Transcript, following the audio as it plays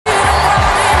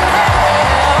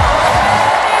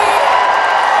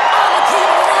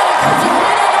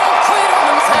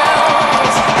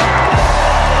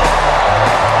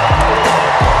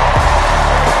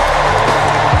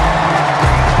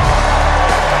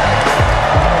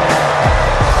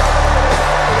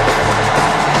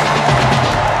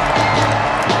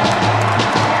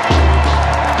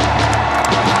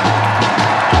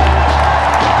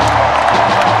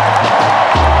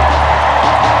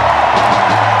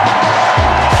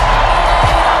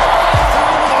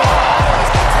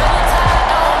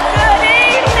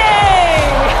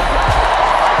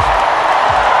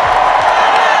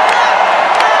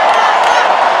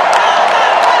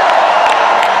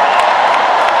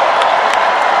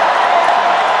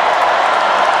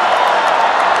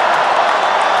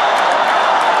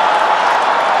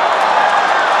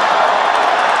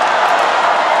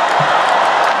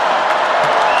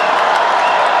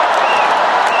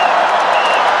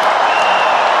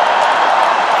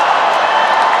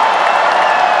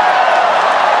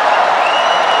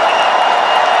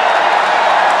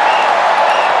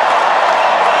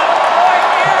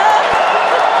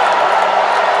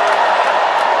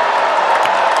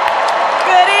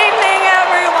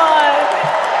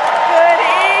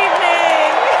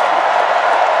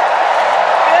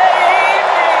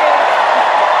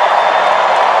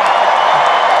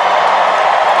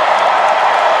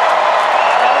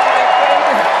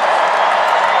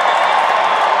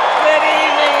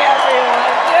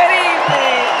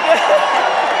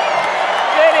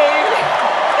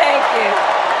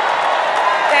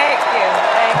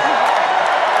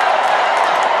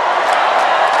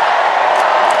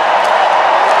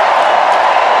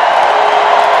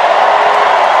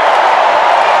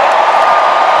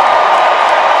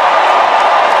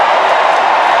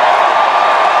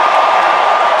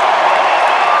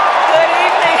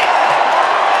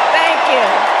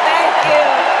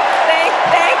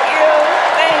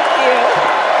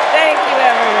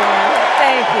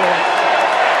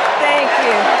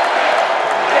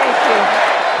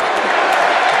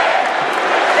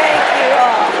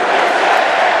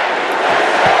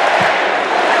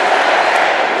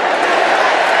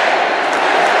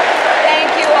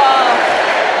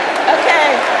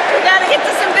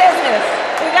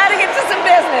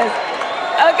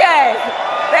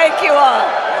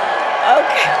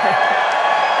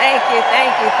you,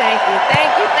 thank you, thank you,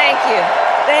 thank you, thank you,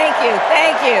 thank you,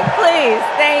 thank you, please,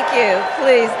 thank you,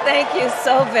 please, thank you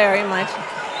so very much.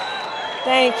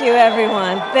 Thank you,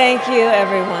 everyone. Thank you,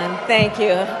 everyone. Thank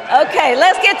you. Okay,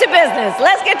 let's get to business.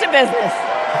 Let's get to business.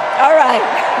 All right.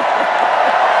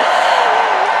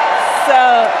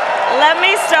 So let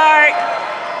me start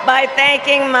by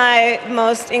thanking my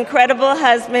most incredible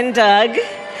husband, Doug,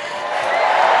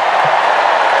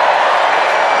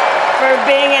 for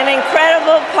being an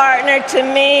incredible partner to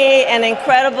me, an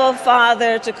incredible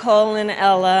father to Cole and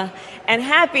Ella, and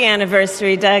happy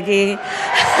anniversary, Dougie.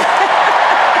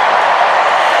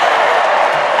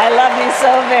 I love you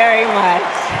so very much.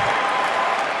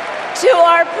 To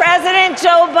our President,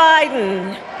 Joe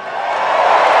Biden.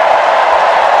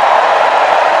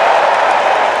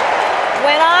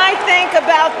 When I think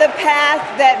about the path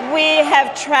that we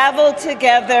have traveled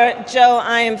together, Joe,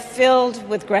 I am filled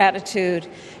with gratitude.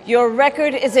 Your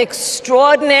record is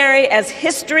extraordinary, as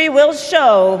history will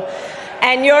show,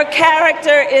 and your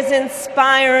character is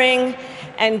inspiring.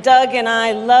 And Doug and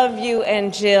I love you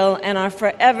and Jill and are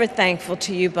forever thankful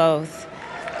to you both.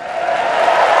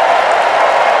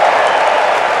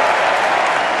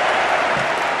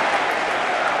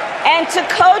 And to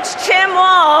Coach Tim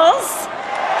Walz,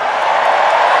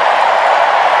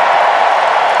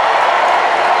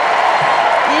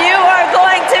 you are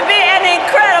going to be an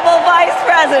incredible vice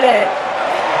president.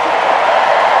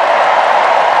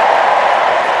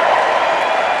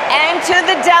 And to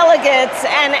the delegates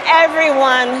and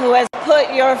everyone who has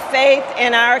put your faith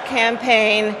in our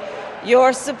campaign,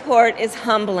 your support is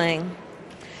humbling.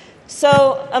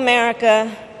 So,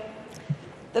 America,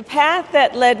 the path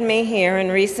that led me here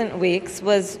in recent weeks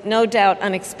was no doubt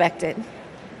unexpected.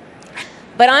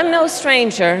 But I'm no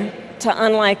stranger to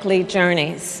unlikely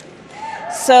journeys.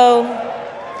 So,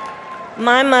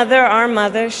 my mother, our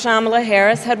mother, Kamala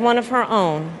Harris, had one of her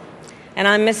own. And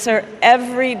I miss her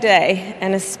every day,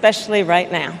 and especially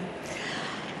right now.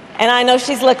 And I know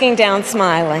she's looking down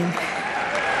smiling.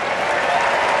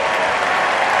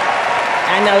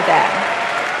 I know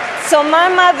that. So my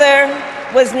mother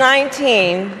was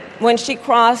 19 when she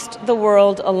crossed the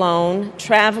world alone,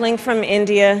 traveling from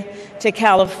India to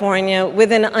California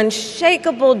with an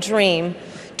unshakable dream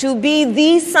to be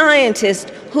the scientist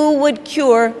who would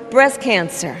cure breast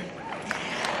cancer.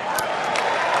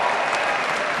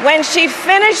 When she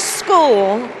finished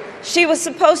school, she was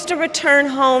supposed to return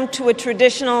home to a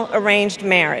traditional arranged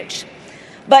marriage.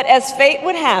 But as fate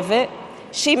would have it,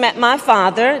 she met my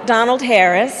father, Donald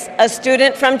Harris, a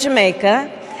student from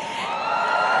Jamaica.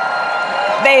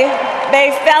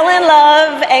 They fell in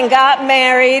love and got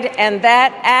married, and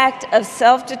that act of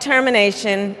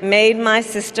self-determination made my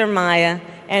sister Maya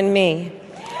and me.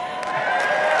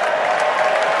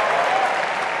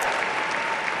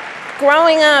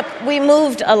 Growing up, we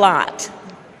moved a lot.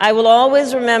 I will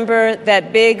always remember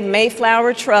that big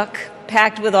Mayflower truck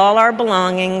packed with all our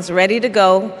belongings, ready to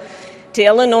go to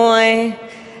Illinois,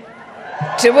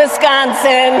 to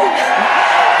Wisconsin,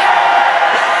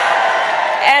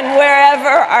 and wherever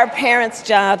our parents'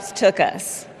 jobs took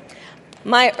us.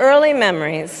 My early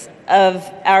memories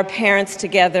of our parents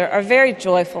together are very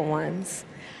joyful ones.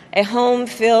 A home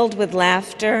filled with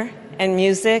laughter and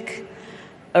music,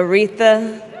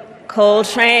 Aretha,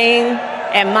 Coltrane,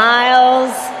 and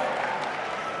Miles.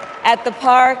 At the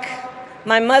park,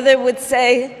 my mother would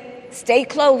say, "Stay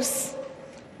close."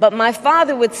 But my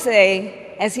father would say,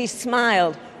 as he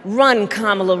smiled, "Run,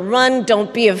 Kamala, run.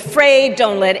 Don't be afraid.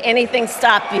 Don't let anything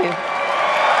stop you."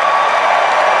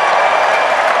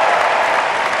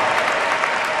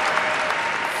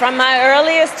 From my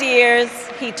earliest years,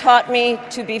 he taught me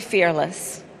to be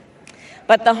fearless.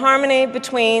 But the harmony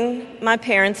between my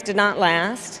parents did not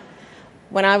last.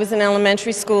 When I was in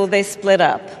elementary school, they split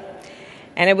up,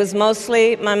 and it was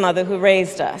mostly my mother who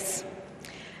raised us.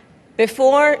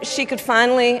 Before she could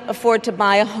finally afford to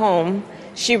buy a home,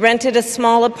 she rented a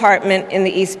small apartment in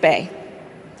the East Bay.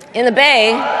 In the Bay,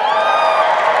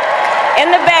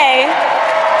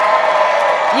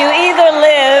 you either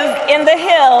live in the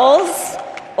hills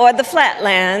or the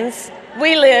flatlands.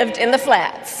 We lived in the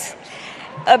flats,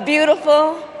 a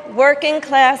beautiful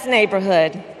working-class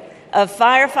neighborhood of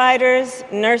firefighters,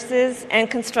 nurses, and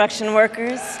construction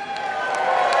workers,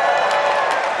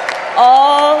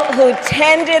 all who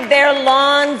tended their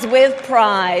lawns with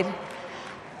pride.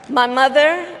 My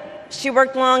mother, she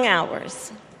worked long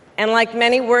hours, and like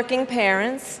many working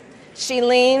parents, she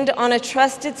leaned on a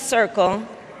trusted circle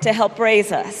to help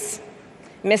raise us.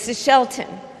 Mrs. Shelton,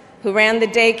 who ran the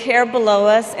daycare below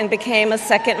us and became a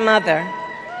second mother.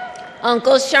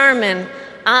 Uncle Sherman,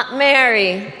 Aunt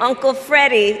Mary, Uncle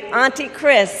Freddie, Auntie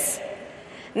Chris.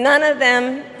 None of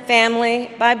them family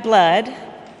by blood,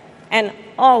 and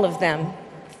all of them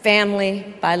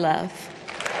family by love.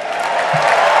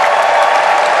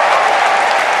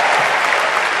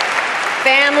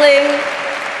 Family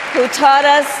who taught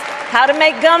us how to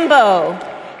make gumbo,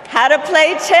 how to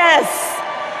play chess,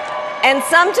 and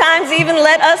sometimes even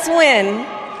let us win.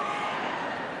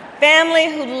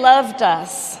 Family who loved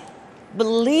us,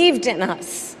 believed in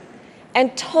us,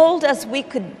 and told us we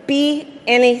could be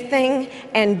anything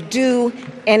and do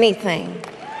anything.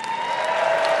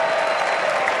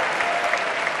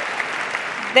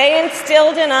 They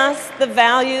instilled in us the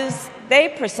values they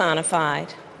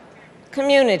personified: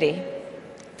 community,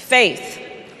 faith,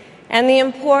 and the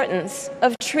importance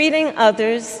of treating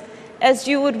others as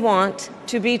you would want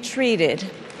to be treated,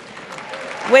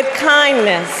 with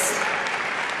kindness,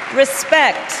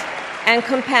 respect, and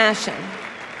compassion.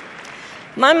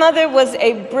 My mother was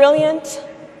a brilliant,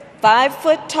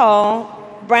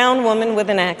 5-foot-tall, brown woman with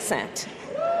an accent.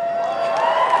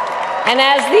 And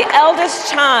as the eldest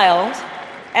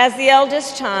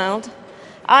child,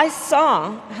 I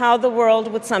saw how the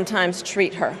world would sometimes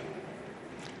treat her.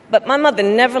 But my mother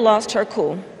never lost her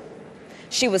cool.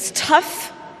 She was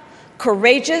tough,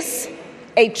 courageous,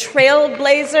 a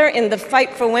trailblazer in the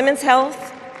fight for women's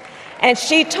health, and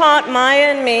she taught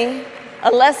Maya and me a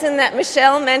lesson that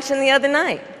Michelle mentioned the other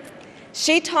night.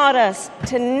 She taught us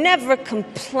to never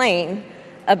complain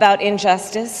about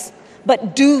injustice,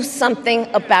 but do something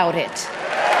about it.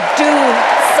 Do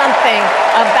something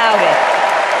about it.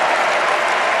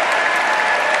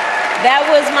 That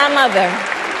was my mother.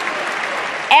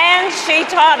 And she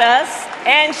taught us,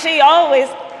 and she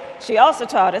also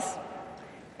taught us,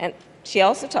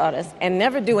 and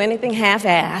never do anything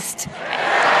half-assed.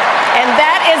 And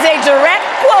that is a direct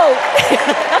quote.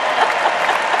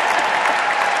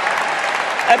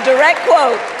 A direct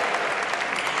quote.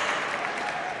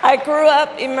 I grew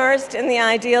up immersed in the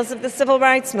ideals of the civil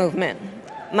rights movement.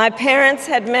 My parents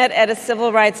had met at a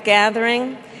civil rights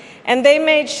gathering, and they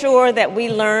made sure that we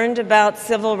learned about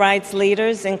civil rights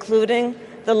leaders, including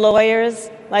the lawyers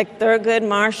like Thurgood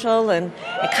Marshall and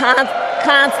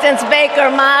Constance Baker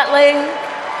Motley,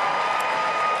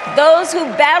 those who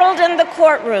battled in the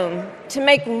courtroom to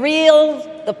make real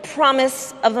the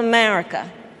promise of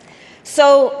America.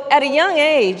 So at a young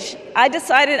age, I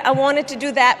decided I wanted to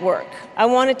do that work. I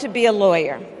wanted to be a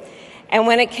lawyer. And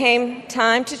when it came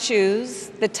time to choose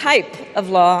the type of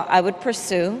law I would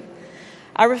pursue,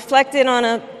 I reflected on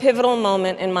a pivotal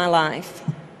moment in my life.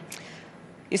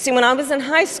 You see, when I was in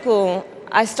high school,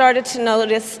 I started to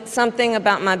notice something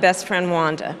about my best friend,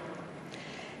 Wanda.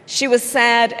 She was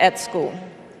sad at school,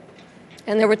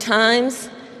 and there were times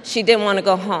she didn't want to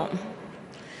go home.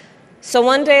 So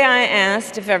one day I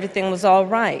asked if everything was all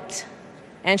right,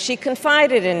 and she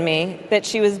confided in me that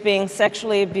she was being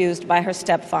sexually abused by her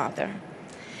stepfather.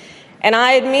 And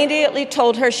I immediately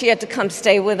told her she had to come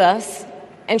stay with us,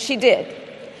 and she did.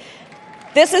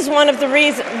 This is one of the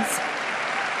reasons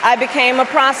I became a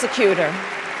prosecutor,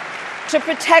 to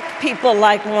protect people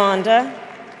like Wanda,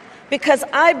 because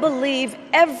I believe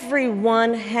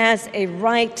everyone has a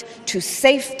right to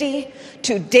safety,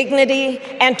 to dignity,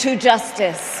 and to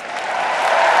justice.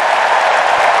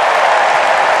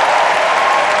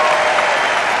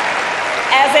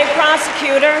 As a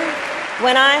prosecutor,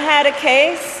 when I had a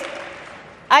case,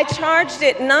 I charged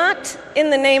it not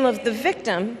in the name of the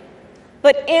victim,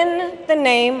 but in the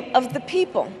name of the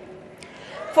people.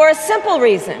 For a simple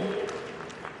reason.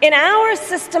 In our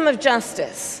system of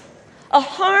justice, a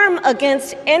harm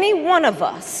against any one of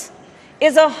us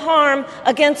is a harm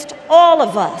against all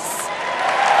of us.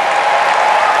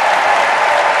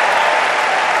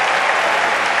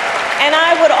 And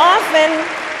I would often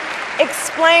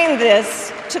explain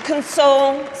this to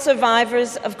console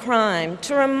survivors of crime,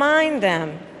 to remind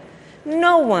them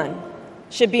no one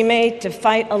should be made to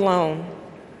fight alone.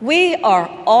 We are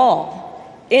all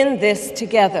in this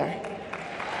together.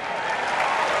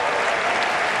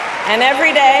 And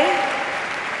every day,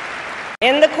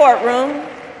 in the courtroom,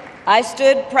 I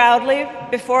stood proudly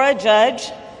before a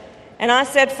judge, and I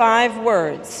said 5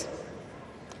 words: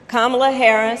 Kamala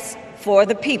Harris for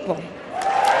the people.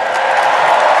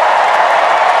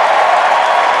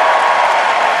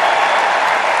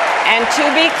 And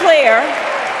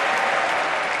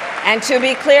to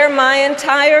be clear, my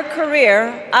entire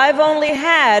career, I've only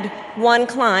had one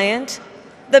client,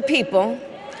 the people.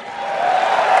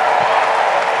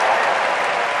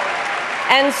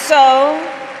 And so,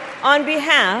 on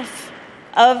behalf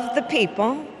of the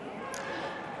people,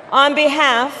 on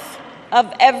behalf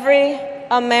of every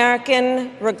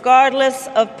American, regardless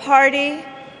of party,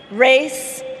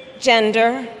 race,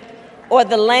 gender, or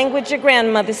the language your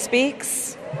grandmother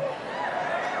speaks,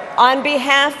 On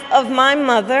behalf of my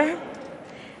mother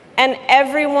and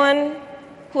everyone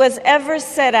who has ever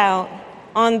set out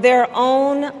on their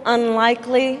own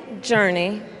unlikely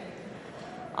journey,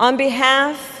 on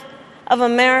behalf of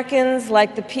Americans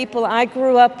like the people I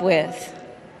grew up with,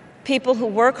 people who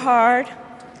work hard,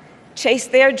 chase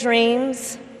their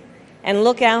dreams, and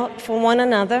look out for one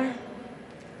another,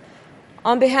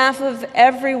 on behalf of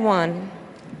everyone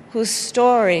whose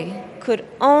story could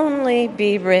only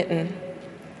be written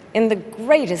in the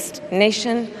greatest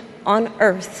nation on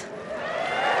earth,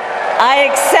 I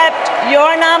accept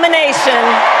your nomination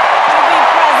to be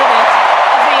President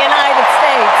of the United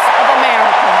States of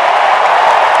America.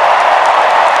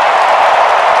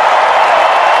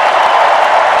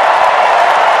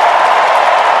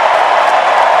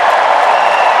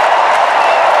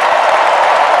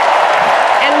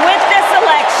 And with this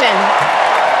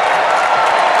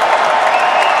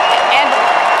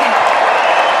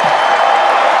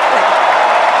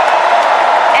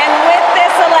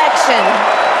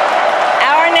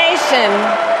election,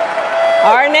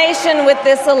 our nation with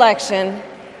this election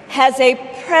has a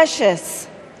precious,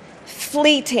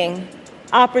 fleeting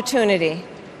opportunity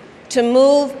to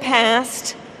move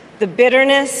past the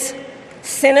bitterness,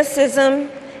 cynicism,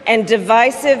 and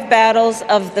divisive battles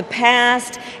of the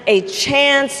past, a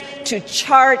chance to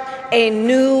chart a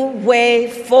new way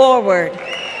forward.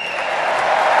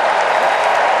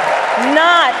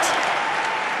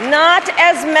 Not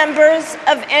as members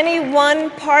of any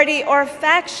one party or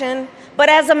faction, but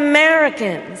as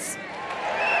Americans.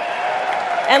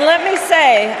 And let me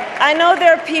say, I know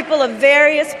there are people of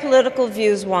various political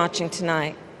views watching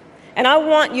tonight, and I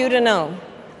want you to know,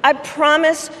 I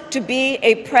promise to be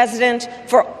a president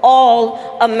for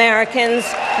all Americans.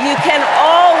 You can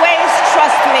always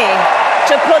trust me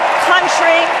to put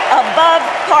country above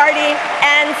party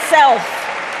and self,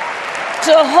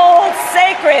 to hold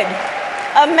sacred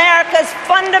America's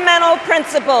fundamental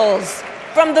principles,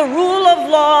 from the rule of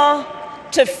law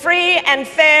to free and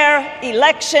fair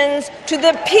elections to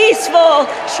the peaceful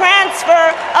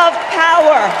transfer of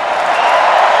power.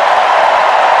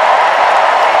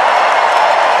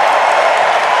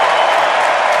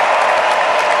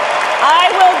 I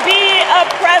will be a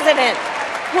president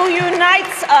who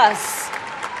unites us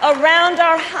around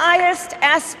our highest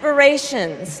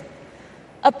aspirations,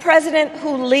 a president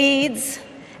who leads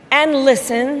and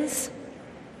listens,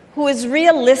 who is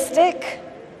realistic,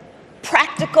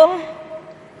 practical,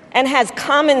 and has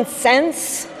common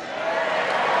sense,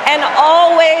 and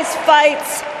always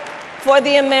fights for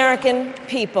the American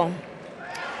people.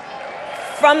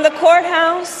 From the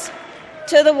courthouse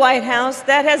to the White House,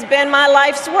 that has been my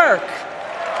life's work.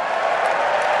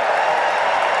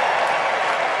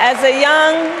 As a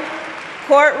young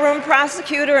courtroom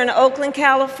prosecutor in Oakland,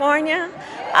 California,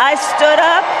 I stood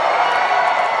up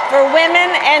for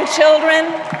women and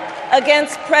children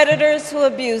against predators who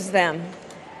abuse them.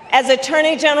 As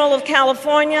Attorney General of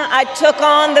California, I took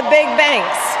on the big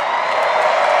banks,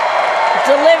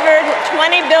 delivered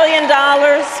 $20 billion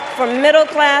for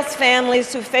middle-class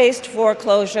families who faced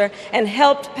foreclosure, and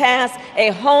helped pass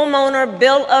a homeowner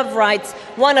bill of rights,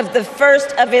 one of the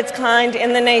first of its kind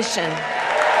in the nation.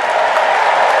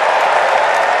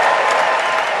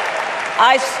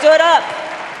 I stood up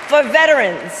for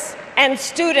veterans and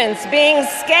students being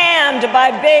scammed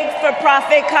by big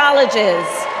for-profit colleges,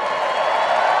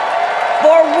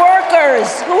 for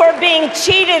workers who are being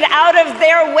cheated out of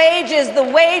their wages, the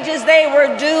wages they were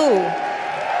due,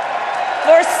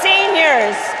 for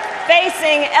seniors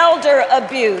facing elder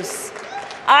abuse.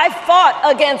 I fought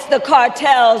against the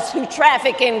cartels who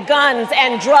traffic in guns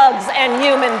and drugs and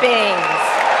human beings,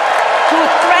 who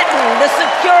threaten the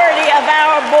security of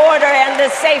our border and the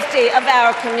safety of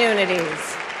our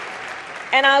communities.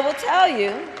 And I will tell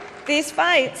you, these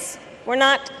fights were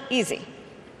not easy.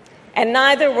 And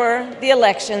neither were the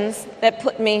elections that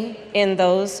put me in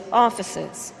those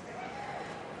offices.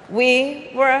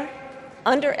 We were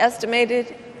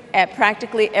underestimated at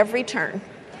practically every turn.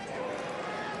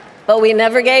 But we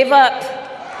never gave up,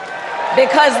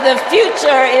 because the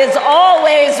future is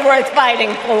always worth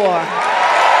fighting for.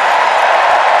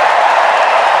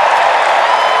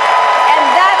 And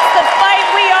that's the fight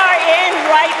we are in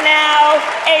right now,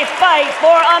 a fight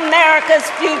for America's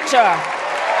future.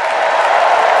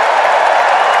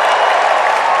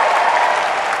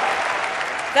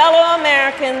 Fellow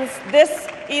Americans, this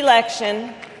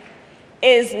election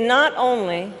is not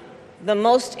only the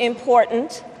most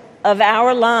important of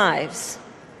our lives,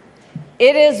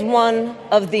 it is one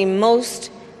of the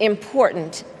most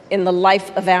important in the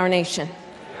life of our nation.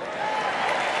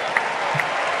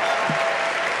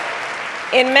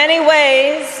 In many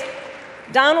ways,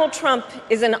 Donald Trump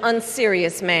is an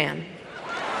unserious man.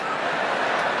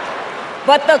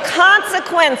 But the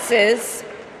consequences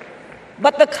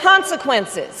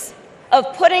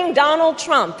of putting Donald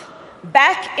Trump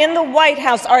back in the White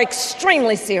House are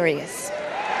extremely serious.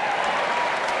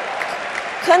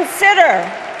 Consider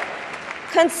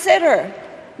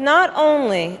not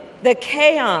only the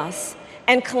chaos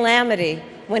and calamity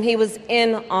when he was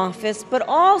in office, but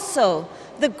also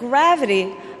the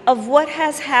gravity of what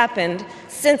has happened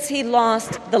since he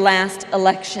lost the last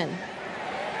election.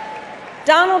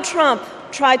 Donald Trump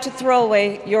tried to throw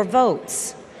away your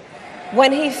votes.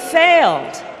 When he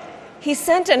failed, he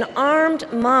sent an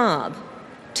armed mob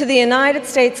to the United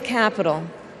States Capitol,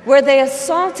 where they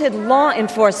assaulted law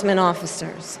enforcement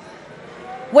officers.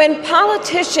 When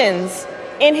politicians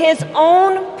in his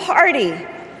own party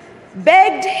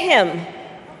begged him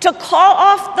to call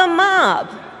off the mob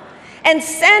and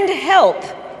send help,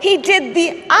 he did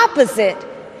the opposite.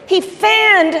 He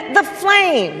fanned the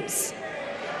flames.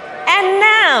 And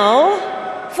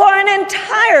now, for an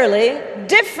entirely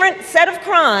different set of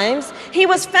crimes, he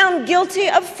was found guilty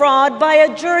of fraud by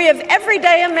a jury of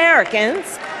everyday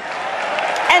Americans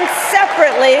and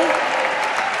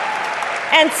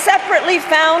separately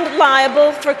found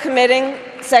liable for committing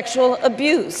sexual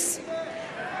abuse.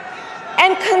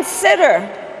 And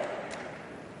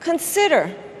consider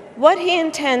what he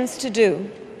intends to do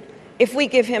if we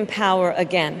give him power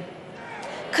again.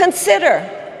 Consider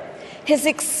his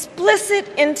explicit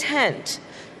intent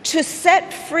to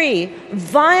set free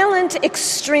violent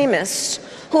extremists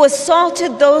who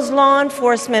assaulted those law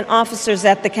enforcement officers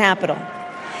at the Capitol.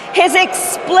 His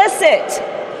explicit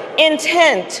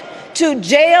intent to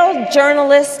jail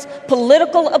journalists,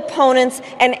 political opponents,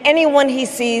 and anyone he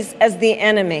sees as the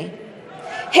enemy.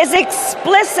 His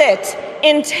explicit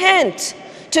intent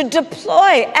to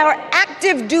deploy our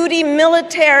active duty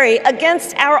military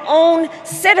against our own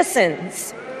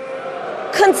citizens.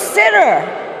 Consider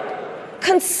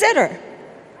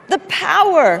the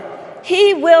power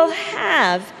he will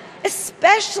have,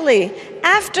 especially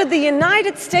after the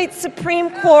United States Supreme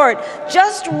Court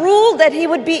just ruled that he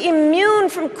would be immune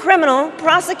from criminal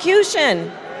prosecution.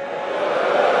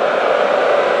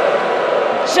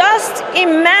 Just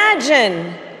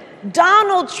imagine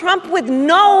Donald Trump with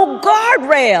no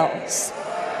guardrails,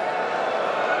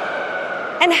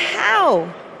 and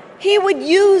how he would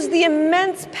use the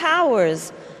immense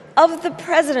powers of the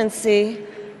presidency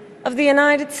of the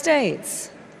United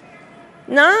States,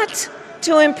 not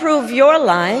to improve your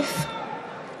life,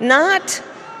 not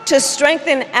to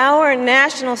strengthen our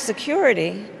national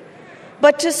security,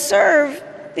 but to serve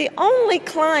the only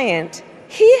client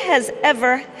he has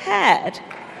ever had,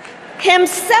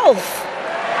 himself.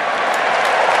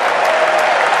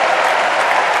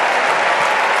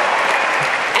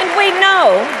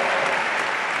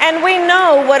 And we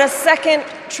know what a second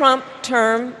Trump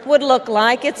term would look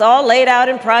like. It's all laid out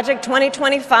in Project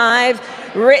 2025,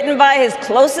 written by his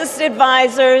closest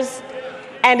advisors,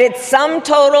 and its sum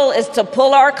total is to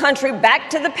pull our country back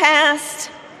to the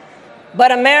past.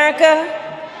 But America,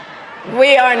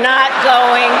 we are not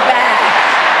going back.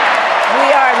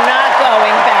 We are not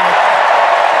going back.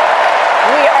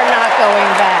 We are not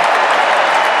going back.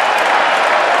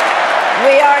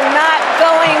 We are not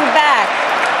going back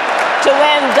to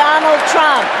when Donald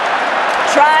Trump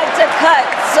tried to cut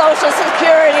Social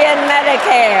Security and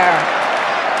Medicare.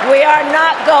 We are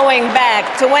not going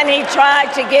back to when he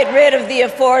tried to get rid of the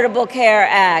Affordable Care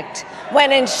Act,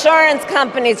 when insurance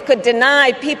companies could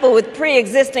deny people with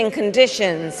pre-existing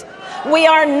conditions. We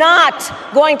are not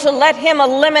going to let him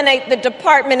eliminate the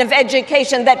Department of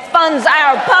Education that funds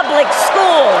our public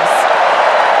schools.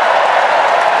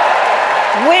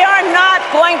 We are not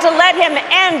going to let him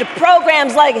end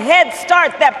programs like Head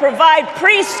Start that provide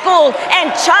preschool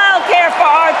and child care for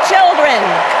our children.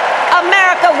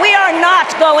 America, we are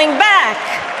not going back.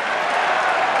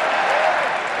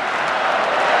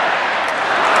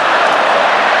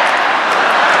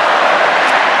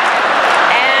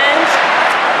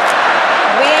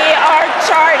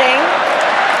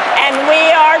 And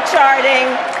we are charting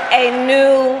a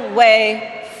new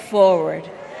way forward.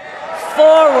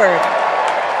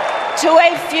 To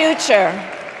a future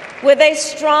with a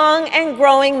strong and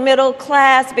growing middle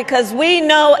class, because we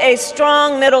know a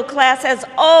strong middle class has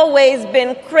always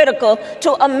been critical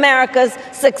to America's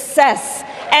success.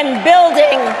 And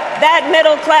building that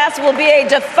middle class will be a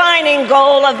defining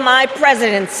goal of my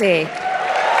presidency.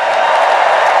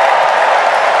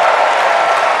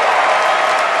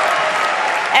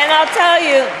 And I'll tell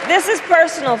you, this is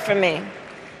personal for me.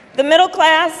 The middle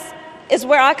class is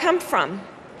where I come from.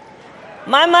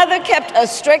 My mother kept a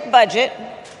strict budget.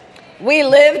 We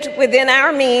lived within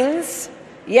our means,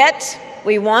 yet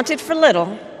we wanted for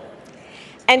little.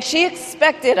 And she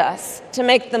expected us to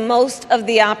make the most of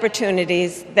the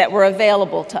opportunities that were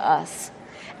available to us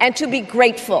and to be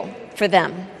grateful for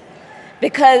them.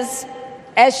 Because,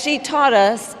 as she taught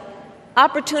us,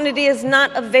 opportunity is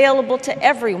not available to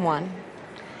everyone.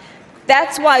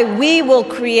 That's why we will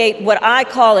create what I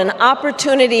call an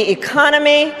opportunity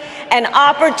economy, where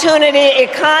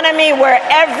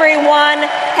everyone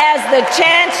has the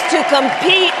chance to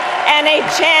compete and a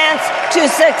chance to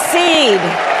succeed.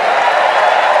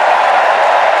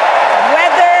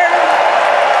 Whether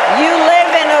you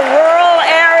live in a rural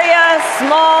area,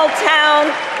 small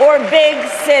town, or big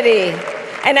city.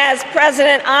 And as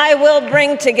president, I will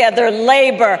bring together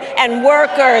labor and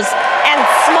workers and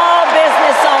small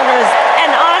business owners and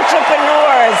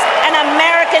entrepreneurs and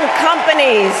American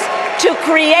companies to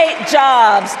create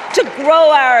jobs, to grow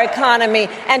our economy,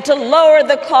 and to lower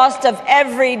the cost of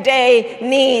everyday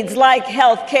needs like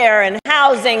health care and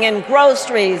housing and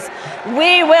groceries.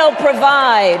 We will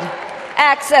provide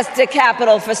access to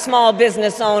capital for small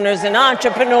business owners and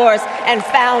entrepreneurs and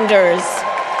founders.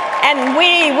 And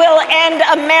we will end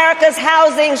America's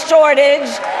housing shortage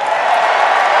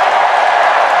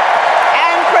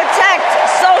and protect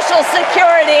Social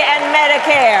Security and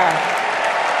Medicare.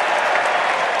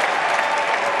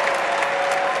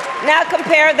 Now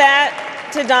compare that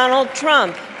to Donald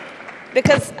Trump,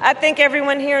 because I think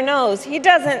everyone here knows he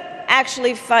doesn't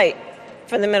actually fight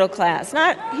for the middle class.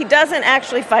 He doesn't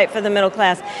actually fight for the middle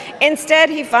class. Instead,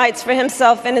 he fights for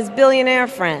himself and his billionaire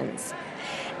friends.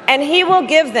 And he will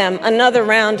give them another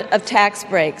round of tax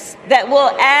breaks that will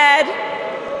add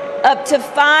up to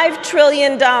 $5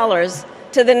 trillion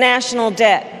to the national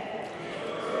debt.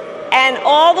 And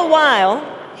all the while,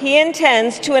 he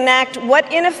intends to enact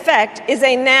what in effect is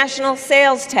a national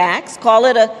sales tax, call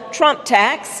it a Trump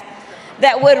tax,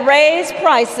 that would raise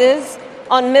prices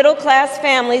on middle-class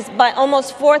families by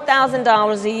almost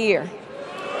 $4,000 a year.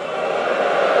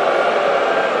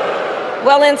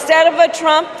 Well, instead of a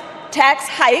Trump tax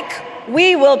hike,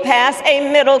 we will pass a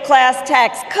middle-class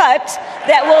tax cut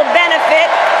that will benefit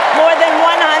more than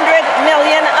 100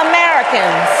 million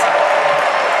Americans.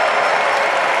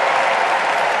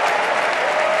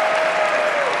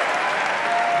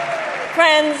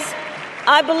 Friends,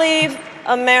 I believe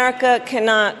America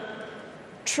cannot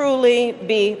truly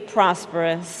be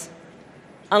prosperous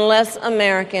unless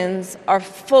Americans are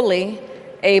fully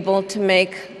able to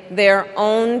make their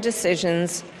own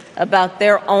decisions about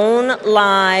their own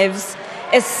lives,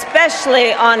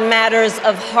 especially on matters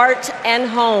of heart and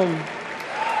home.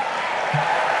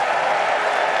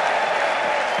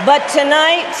 But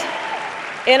tonight,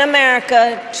 in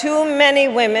America, too many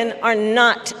women are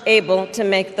not able to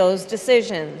make those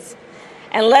decisions.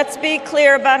 And let's be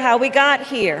clear about how we got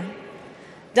here.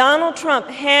 Donald Trump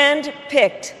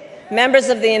handpicked members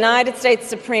of the United States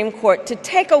Supreme Court to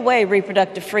take away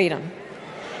reproductive freedom.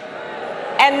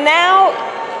 And now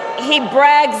he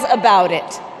brags about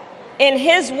it. In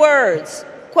his words,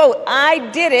 quote, "I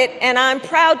did it and I'm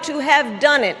proud to have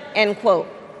done it," end quote.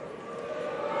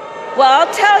 Well,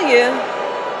 I'll tell you,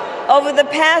 over the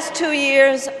past 2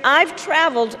 years, I've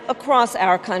traveled across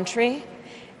our country,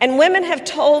 and women have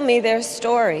told me their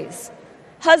stories.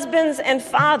 Husbands and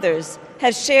fathers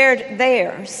have shared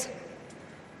theirs.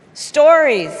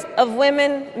 Stories of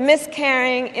women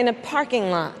miscarrying in a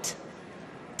parking lot,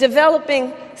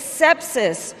 developing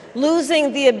sepsis,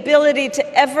 losing the ability to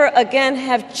ever again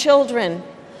have children,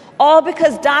 all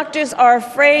because doctors are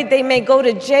afraid they may go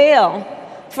to jail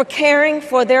for caring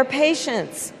for their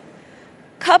patients.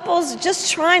 Couples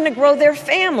just trying to grow their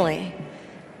family,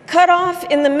 cut off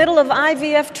in the middle of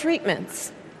IVF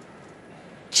treatments.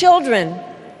 Children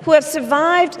who have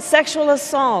survived sexual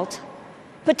assault,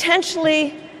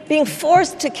 potentially being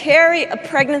forced to carry a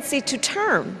pregnancy to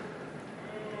term.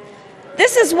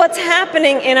 This is what's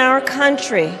happening in our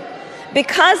country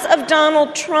because of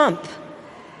Donald Trump.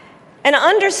 And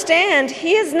understand,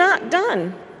 he is not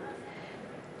done.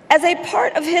 As a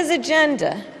part of his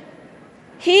agenda,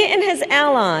 he and his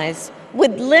allies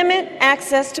would limit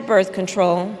access to birth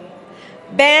control,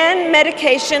 ban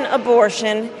medication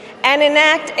abortion, and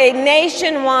enact a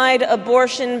nationwide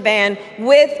abortion ban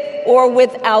with or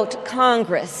without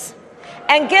Congress.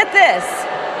 And get this,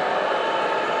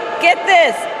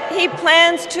 he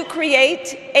plans to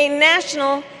create a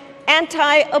national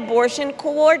anti-abortion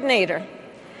coordinator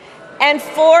and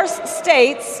force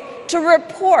states to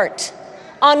report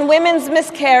on women's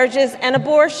miscarriages and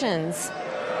abortions.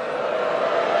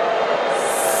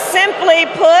 Simply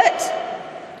put,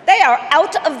 they are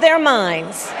out of their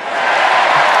minds.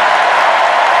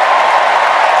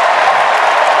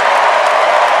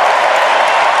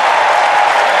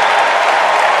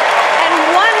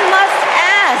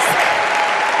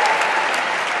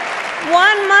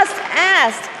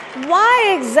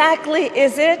 why exactly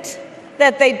is it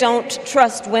that they don't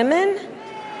trust women?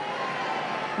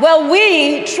 Well,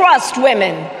 we trust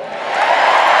women.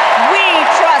 We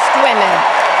trust women.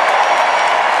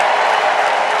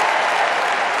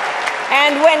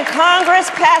 And when Congress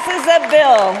passes a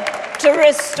bill to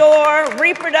restore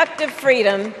reproductive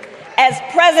freedom, as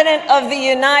President of the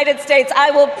United States,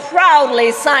 I will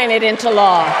proudly sign it into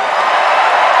law.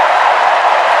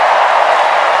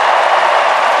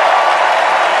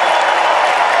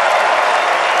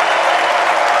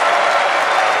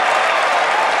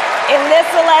 In this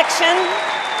election,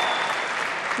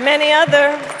 many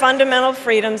other fundamental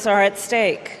freedoms are at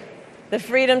stake. The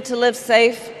freedom to live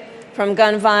safe from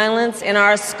gun violence in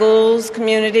our schools,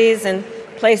 communities, and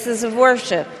places of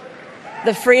worship.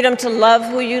 The freedom to love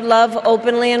who you love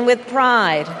openly and with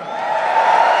pride.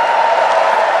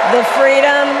 The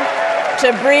freedom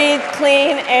to breathe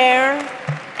clean air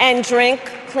and drink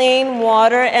clean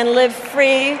water and live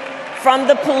free from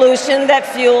the pollution that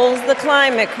fuels the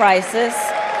climate crisis.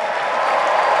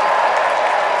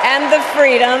 And the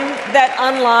freedom that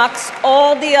unlocks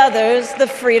all the others, the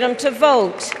freedom to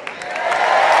vote.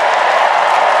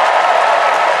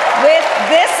 With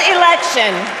this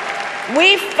election,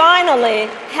 we finally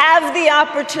have the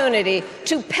opportunity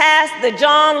to pass the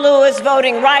John Lewis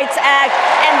Voting Rights Act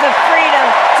and the Freedom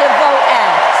to Vote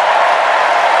Act.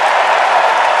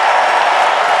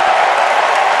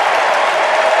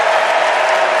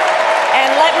 And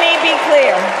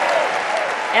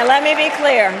let me be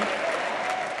clear.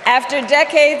 After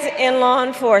decades in law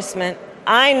enforcement,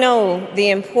 I know the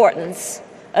importance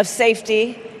of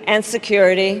safety and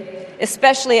security,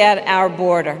 especially at our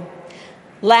border.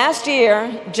 Last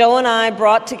year, Joe and I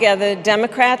brought together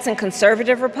Democrats and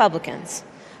conservative Republicans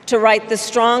to write the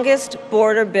strongest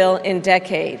border bill in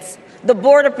decades. The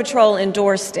Border Patrol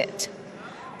endorsed it.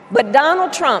 But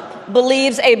Donald Trump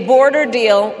believes a border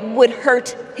deal would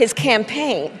hurt his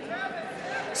campaign.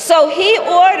 So he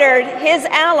ordered his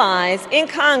allies in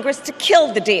Congress to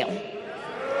kill the deal.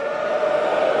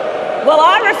 Well,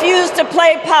 I refuse to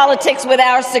play politics with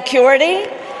our security,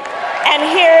 and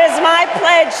here is my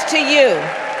pledge to you.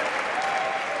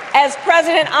 As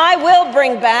president, I will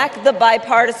bring back the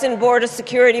bipartisan border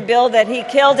security bill that he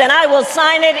killed, and I will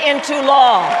sign it into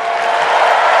law.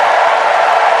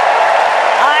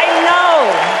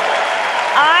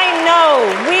 I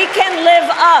know we can live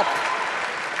up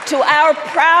to our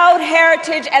proud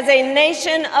heritage as a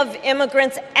nation of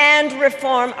immigrants and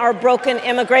reform our broken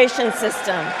immigration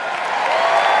system.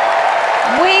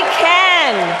 We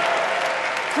can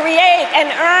create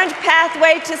an earned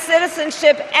pathway to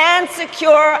citizenship and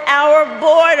secure our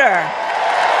border.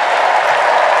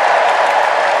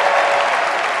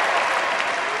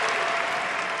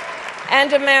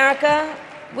 And America,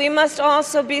 we must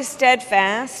also be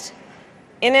steadfast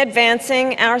in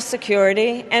advancing our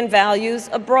security and values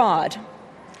abroad.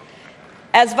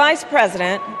 As Vice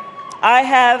President, I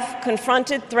have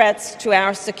confronted threats to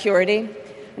our security,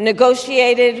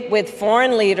 negotiated with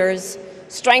foreign leaders,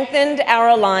 strengthened our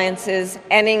alliances,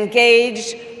 and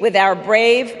engaged with our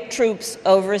brave troops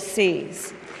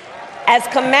overseas. As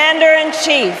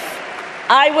Commander-in-Chief,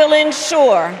 I will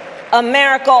ensure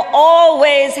America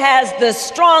always has the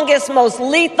strongest, most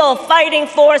lethal fighting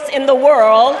force in the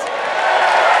world.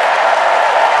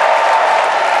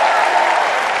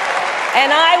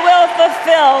 And I will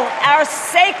fulfill our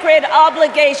sacred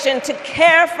obligation to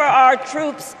care for our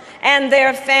troops and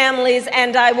their families,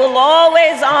 and I will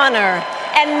always honor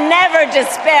and never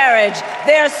disparage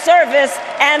their service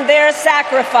and their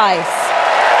sacrifice.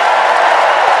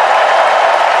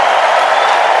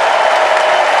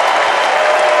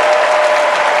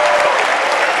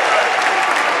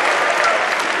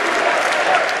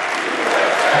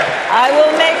 I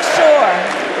will make sure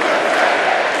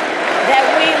that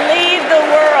we lead the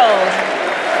world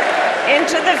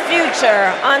into the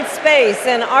future on space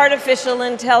and artificial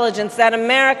intelligence, that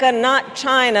America, not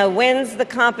China, wins the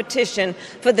competition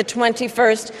for the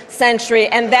 21st century,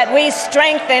 and that we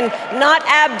strengthen, not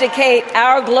abdicate,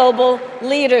 our global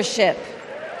leadership.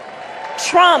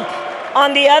 Trump,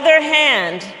 on the other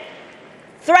hand,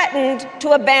 threatened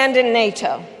to abandon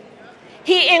NATO.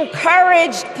 He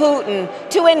encouraged Putin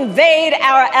to invade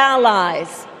our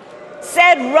allies,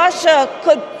 said Russia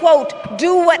could, quote,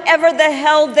 do whatever the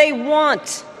hell they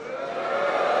want.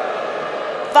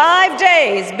 5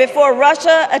 days before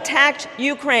Russia attacked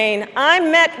Ukraine, I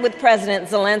met with President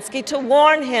Zelensky to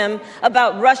warn him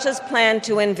about Russia's plan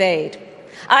to invade.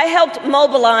 I helped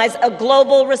mobilize a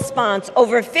global response,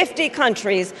 over 50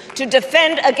 countries, to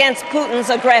defend against Putin's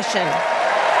aggression.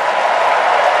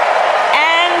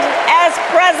 And as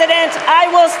president, President, I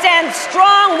will stand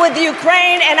strong with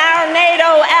Ukraine and our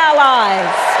NATO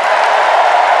allies.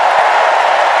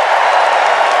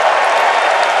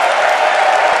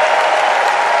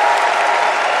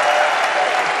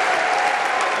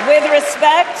 With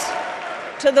respect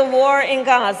to the war in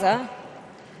Gaza,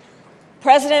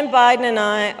 President Biden and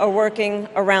I are working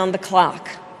around the clock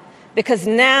because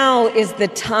now is the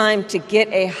time to get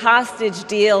a hostage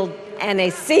deal and a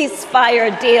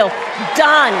ceasefire deal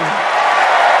done.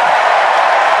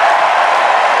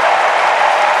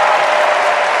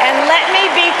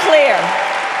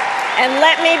 And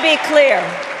let me be clear,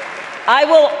 I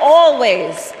will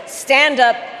always stand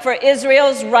up for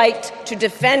Israel's right to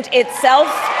defend itself,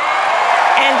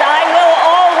 and I will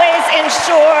always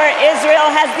ensure Israel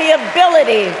has the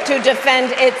ability to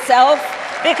defend itself,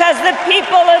 because the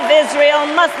people of Israel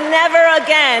must never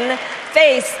again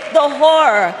face the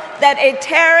horror that a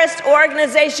terrorist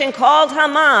organization called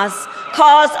Hamas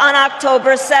caused on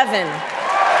October 7,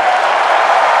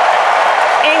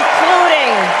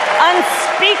 including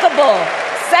unspeakable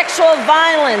sexual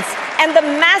violence and the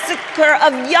massacre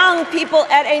of young people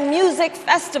at a music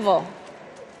festival.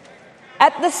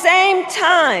 At the same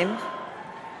time,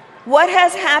 what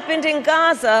has happened in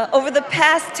Gaza over the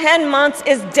past 10 months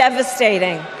is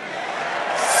devastating.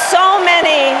 So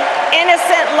many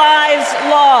innocent lives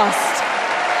lost.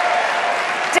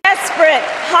 Desperate,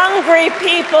 hungry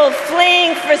people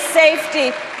fleeing for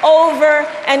safety over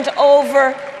and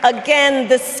over again.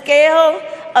 The scale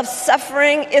of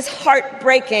suffering is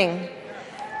heartbreaking.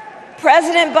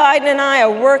 President Biden and I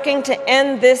are working to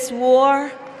end this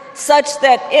war such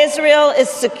that Israel is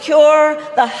secure,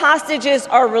 the hostages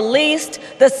are released,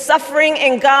 the suffering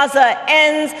in Gaza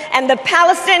ends, and the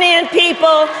Palestinian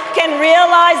people can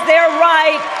realize their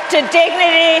right to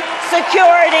dignity,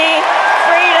 security,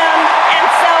 freedom, and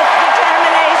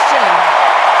self-determination.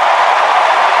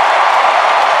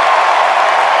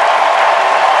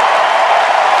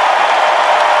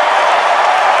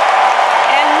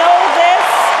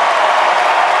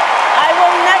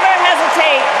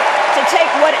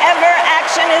 Whatever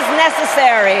action is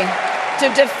necessary to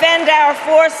defend our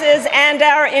forces and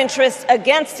our interests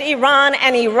against Iran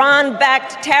and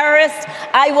Iran-backed terrorists.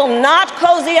 I will not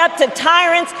cozy up to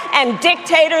tyrants and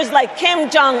dictators like Kim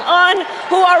Jong-un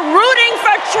who are rooting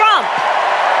for Trump,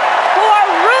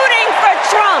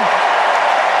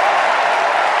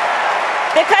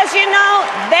 Because, you know,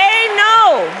 they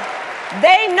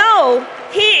know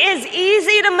he is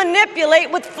easy to manipulate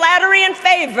with flattery and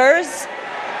favors.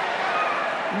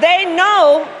 They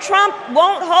know Trump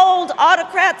won't hold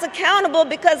autocrats accountable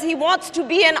because he wants to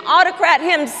be an autocrat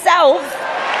himself.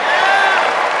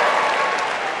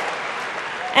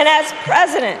 And as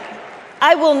president,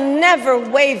 I will never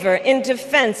waver in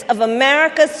defense of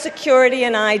America's security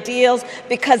and ideals,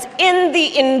 because in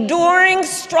the enduring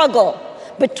struggle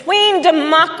between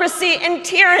democracy and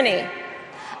tyranny,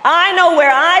 I know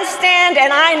where I stand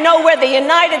and I know where the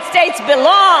United States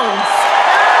belongs.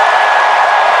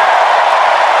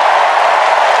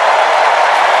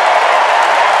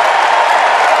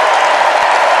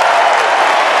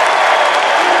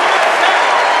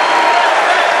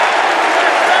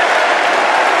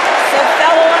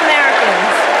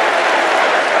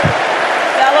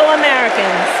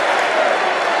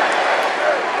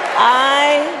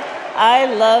 I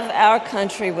love our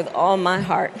country with all my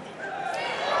heart.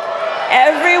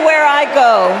 Everywhere I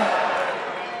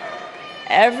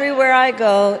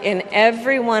go, in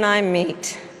everyone I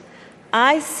meet,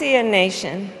 I see a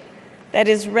nation that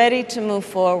is ready to move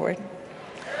forward,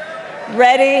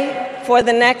 ready for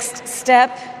the next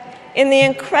step in the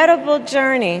incredible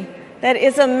journey that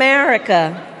is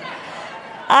America.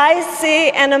 I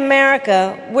see an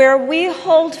America where we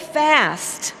hold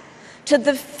fast to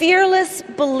the fearless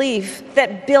belief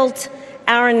that built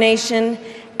our nation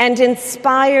and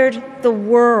inspired the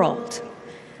world,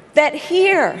 that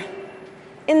here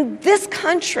in this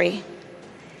country,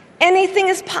 anything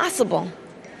is possible,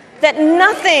 that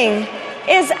nothing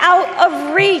is out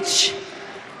of reach.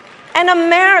 An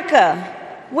America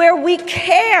where we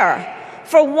care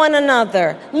for one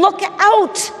another, look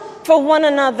out for one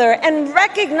another, and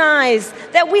recognize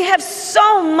that we have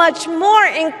so much more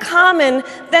in common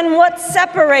than what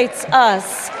separates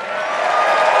us.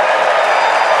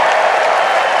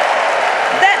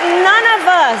 That none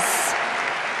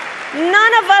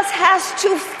of us has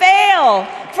to fail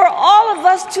for all of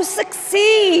us to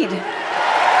succeed.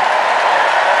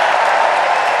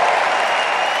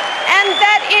 And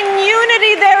that in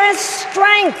unity there is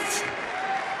strength.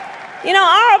 You know,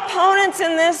 our opponents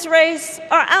in this race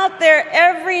are out there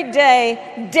every day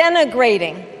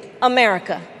denigrating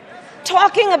America,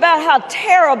 talking about how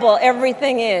terrible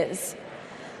everything is.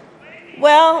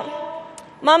 Well,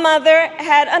 my mother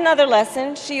had another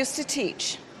lesson she used to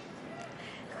teach.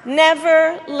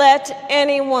 Never let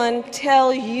anyone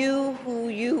tell you who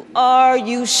you are.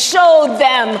 You show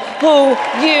them who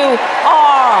you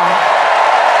are.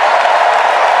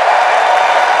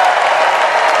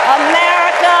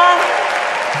 America,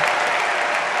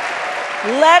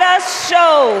 let us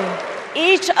show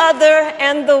each other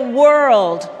and the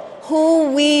world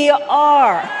who we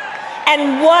are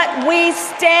and what we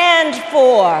stand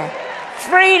for.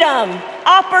 Freedom,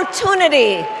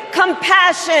 opportunity,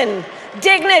 compassion,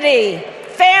 dignity,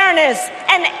 fairness,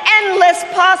 and endless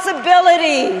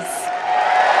possibilities.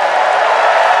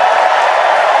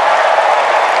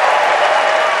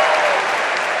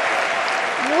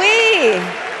 We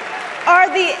are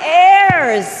the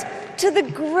heirs to the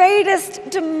greatest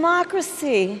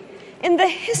democracy in the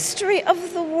history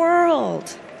of the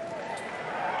world.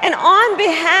 And on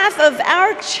behalf of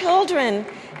our children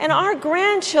and our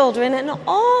grandchildren and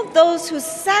all those who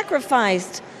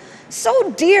sacrificed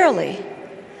so dearly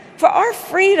for our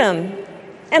freedom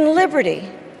and liberty,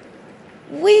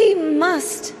 we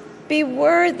must be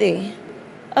worthy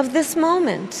of this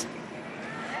moment.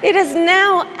 It is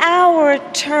now our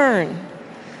turn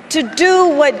to do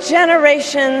what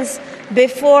generations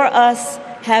before us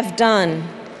have done,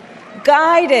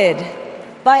 guided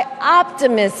by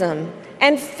optimism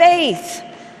and faith,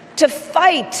 to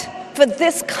fight for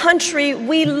this country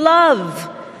we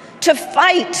love, to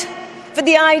fight for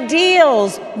the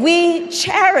ideals we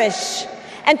cherish,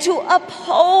 and to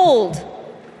uphold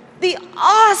the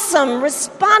awesome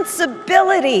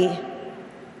responsibility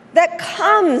that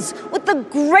comes with the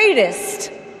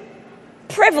greatest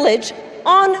privilege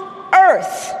on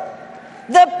earth,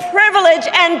 the privilege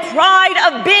and pride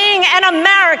of being an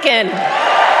American.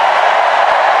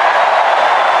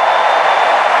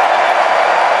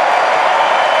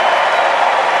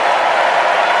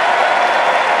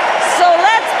 So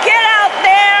let's get out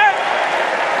there,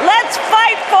 let's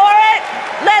fight for it,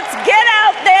 let's get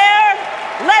out there,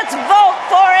 let's vote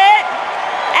for it,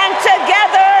 and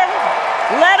together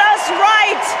let us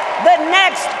write the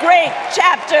next great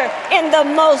chapter in the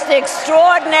most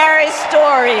extraordinary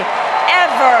story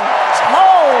ever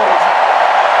told.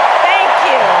 Thank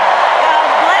you. God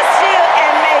bless you,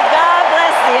 and may God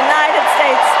bless the United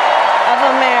States of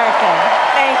America.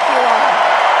 Thank you all.